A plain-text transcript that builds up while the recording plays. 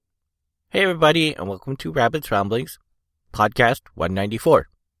Hey everybody, and welcome to Rabbit's Ramblings, podcast 194.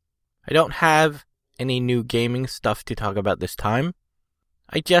 I don't have any new gaming stuff to talk about this time.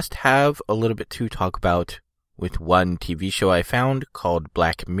 I just have a little bit to talk about with one TV show I found called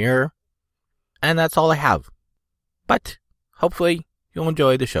Black Mirror, and that's all I have. But hopefully you'll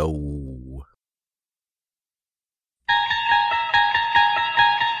enjoy the show.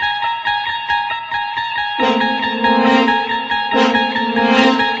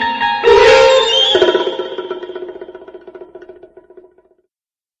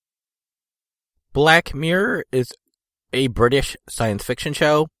 Black Mirror is a British science fiction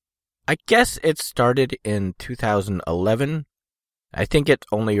show. I guess it started in 2011. I think it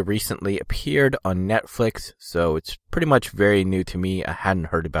only recently appeared on Netflix, so it's pretty much very new to me. I hadn't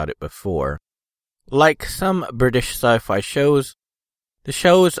heard about it before. Like some British sci-fi shows, the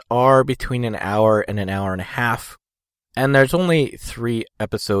shows are between an hour and a half, and there's only 3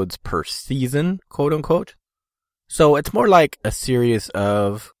 episodes per season, quote-unquote. So it's more like a series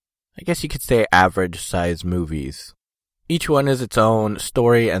of, I guess you could say, average-sized movies. Each one is its own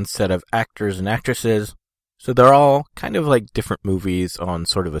story and set of actors and actresses, so they're all kind of like different movies on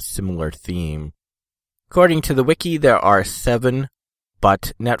sort of a similar theme. According to the wiki, there are 7,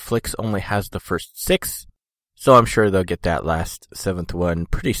 but Netflix only has the first 6, so I'm sure they'll get that last 7th one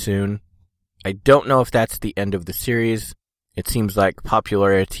pretty soon. I don't know if that's the end of the series. It seems like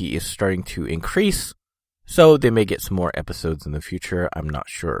popularity is starting to increase, so they may get some more episodes in the future. I'm not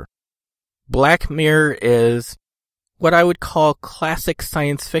sure. Black Mirror is what I would call classic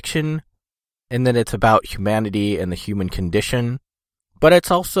science fiction, and then it's about humanity and the human condition. But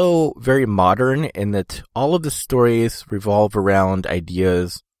it's also very modern in that all of the stories revolve around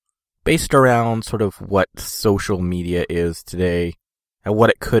ideas based around sort of what social media is today and what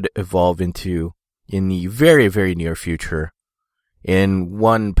it could evolve into in the very, very near future. In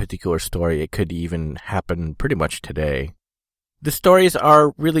one particular story, it could even happen pretty much today. The stories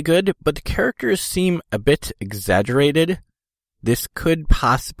are really good, but the characters seem a bit exaggerated. This could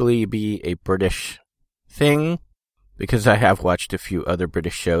possibly be a British thing, because I have watched a few other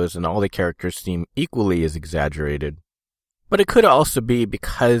British shows and all the characters seem equally as exaggerated. But it could also be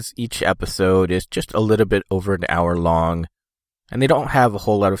because each episode is just a little bit over an hour long, and they don't have a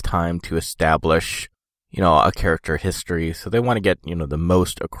whole lot of time to establish, a character history, so they want to get, the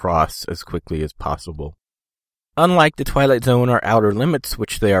most across as quickly as possible. Unlike The Twilight Zone or Outer Limits,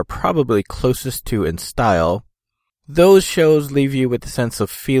 which they are probably closest to in style, those shows leave you with a sense of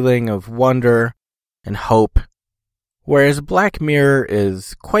feeling of wonder and hope, whereas Black Mirror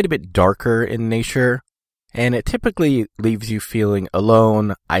is quite a bit darker in nature, and it typically leaves you feeling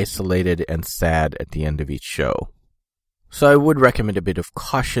alone, isolated, and sad at the end of each show. So I would recommend a bit of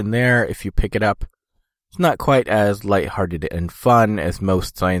caution there if you pick it up. It's not quite as lighthearted and fun as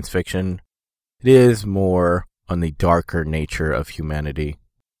most science fiction. It is more on the darker nature of humanity.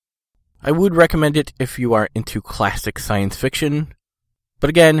 I would recommend it if you are into classic science fiction, but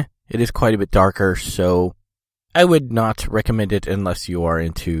again, it is quite a bit darker, so I would not recommend it unless you are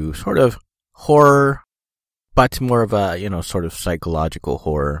into sort of horror, but more of a, sort of psychological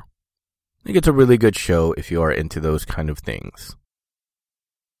horror. I think it's a really good show if you are into those kind of things.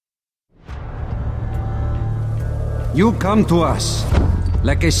 You come to us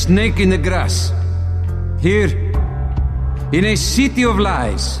like a snake in the grass. Here, in a city of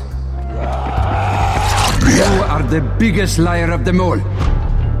lies. You are the biggest liar of them all.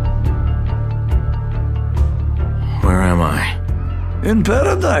 Where am I? In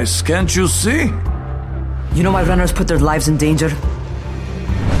paradise, can't you see? You know why runners put their lives in danger?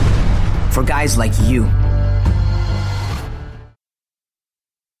 For guys like you.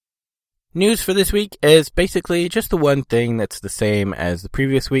 News for this week is basically just the one thing that's the same as the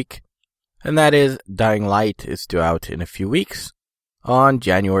previous week, and that is Dying Light is due out in a few weeks on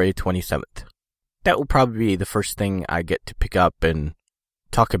January 27th. That will probably be the first thing I get to pick up and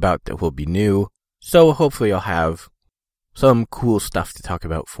talk about that will be new, so hopefully I'll have some cool stuff to talk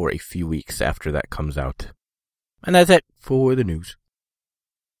about for a few weeks after that comes out. And that's it for the news.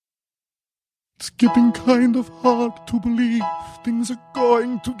 It's getting kind of hard to believe things are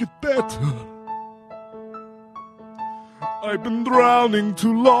going to get better. I've been drowning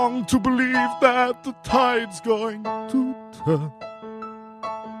too long to believe that the tide's going to turn.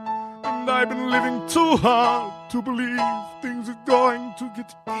 And I've been living too hard to believe things are going to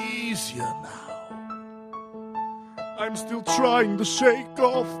get easier now. I'm still trying to shake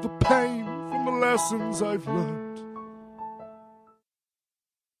off the pain from the lessons I've learned.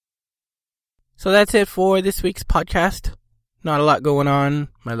 So that's it for this week's podcast. Not a lot going on.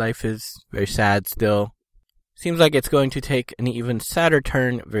 My life is very sad still. seems like it's going to take an even sadder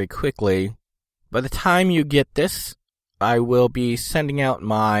turn very quickly. By the time you get this, I will be sending out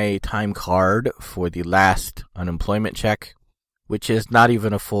my time card for the last unemployment check, which is not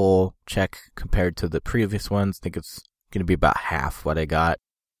even a full check compared to the previous ones. I think it's going to be about half what I got.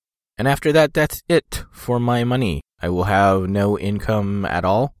 And after that, that's it for my money. I will have no income at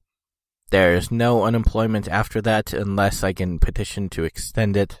all. There's no unemployment after that unless I can petition to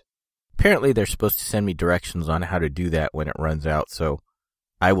extend it. Apparently, they're supposed to send me directions on how to do that when it runs out, so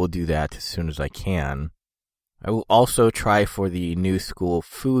I will do that as soon as I can. I will also try for the new school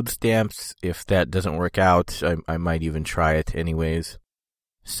food stamps. If that doesn't work out, I might even try it anyways.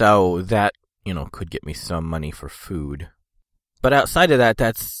 So that, could get me some money for food. But outside of that,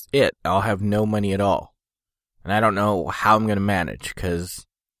 that's it. I'll have no money at all. And I don't know how I'm going to manage, because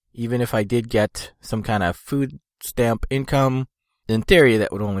even if I did get some kind of food stamp income, in theory,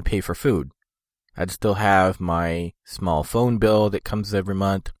 that would only pay for food. I'd still have my small phone bill that comes every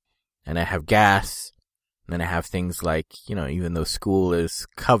month, and I have gas, and then I have things like, even though school is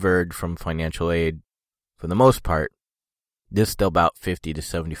covered from financial aid, for the most part, there's still about $50 to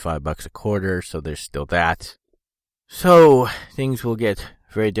 $75 a quarter, so there's still that. So, things will get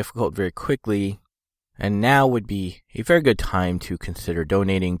very difficult very quickly, and now would be a very good time to consider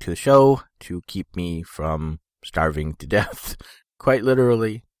donating to the show to keep me from starving to death, quite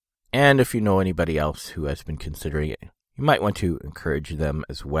literally. And if you know anybody else who has been considering it, you might want to encourage them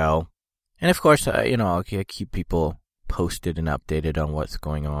as well. And of course, I'll keep people posted and updated on what's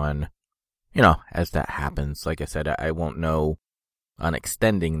going on, as that happens. Like I said, I won't know on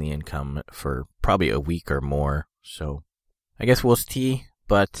extending the income for probably a week or more. So I guess we'll see,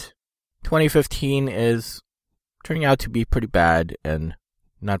 but 2015 is turning out to be pretty bad and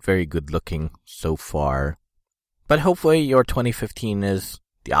not very good looking so far. But hopefully your 2015 is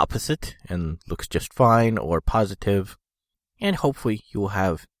the opposite and looks just fine or positive, and hopefully you will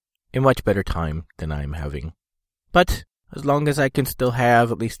have a much better time than I'm having. But as long as I can still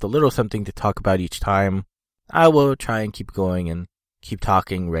have at least a little something to talk about each time, I will try and keep going and keep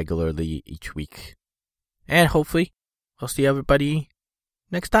talking regularly each week. And hopefully, I'll see everybody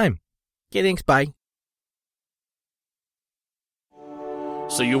next time. Okay, thanks, bye.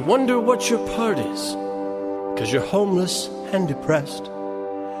 So you wonder what your part is, 'cause you're homeless and depressed.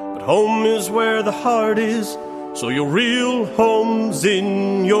 But home is where the heart is, so your real home's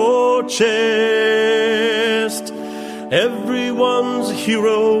in your chest. Everyone's a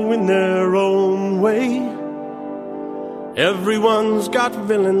hero in their own way. Everyone's got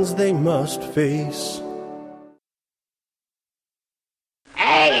villains they must face.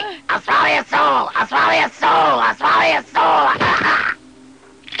 Hey, I'll swallow your soul! I'll swallow your soul! I'll swallow your soul!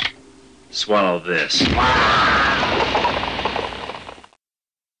 Swallow this.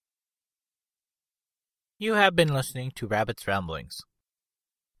 You have been listening to Rabbit's Ramblings.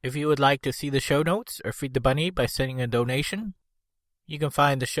 If you would like to see the show notes or feed the bunny by sending a donation, you can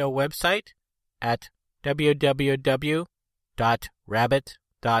find the show website at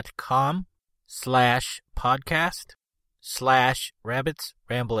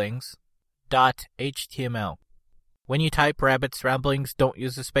When you type Rabbit's Ramblings, don't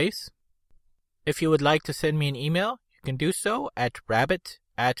use a space. If you would like to send me an email, you can do so at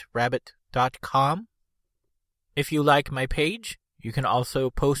rabbit@rabbit.com. If you like my page, you can also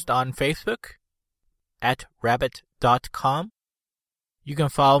post on Facebook at rabbit.com. You can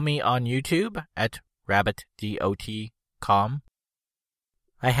follow me on YouTube at rabbitdot.com.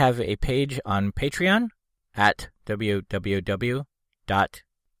 I have a page on Patreon at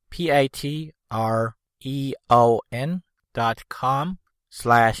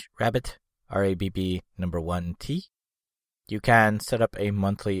www.patreon.com/rabbit, RABB1T. You can set up a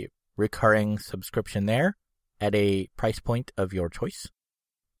monthly recurring subscription there at a price point of your choice.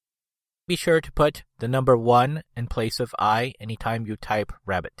 Be sure to put the number 1 in place of I anytime you type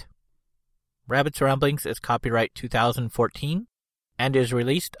Rabbit. Rabbit's Ramblings is copyright 2014 and is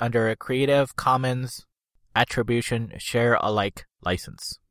released under a Creative Commons Attribution Share Alike license.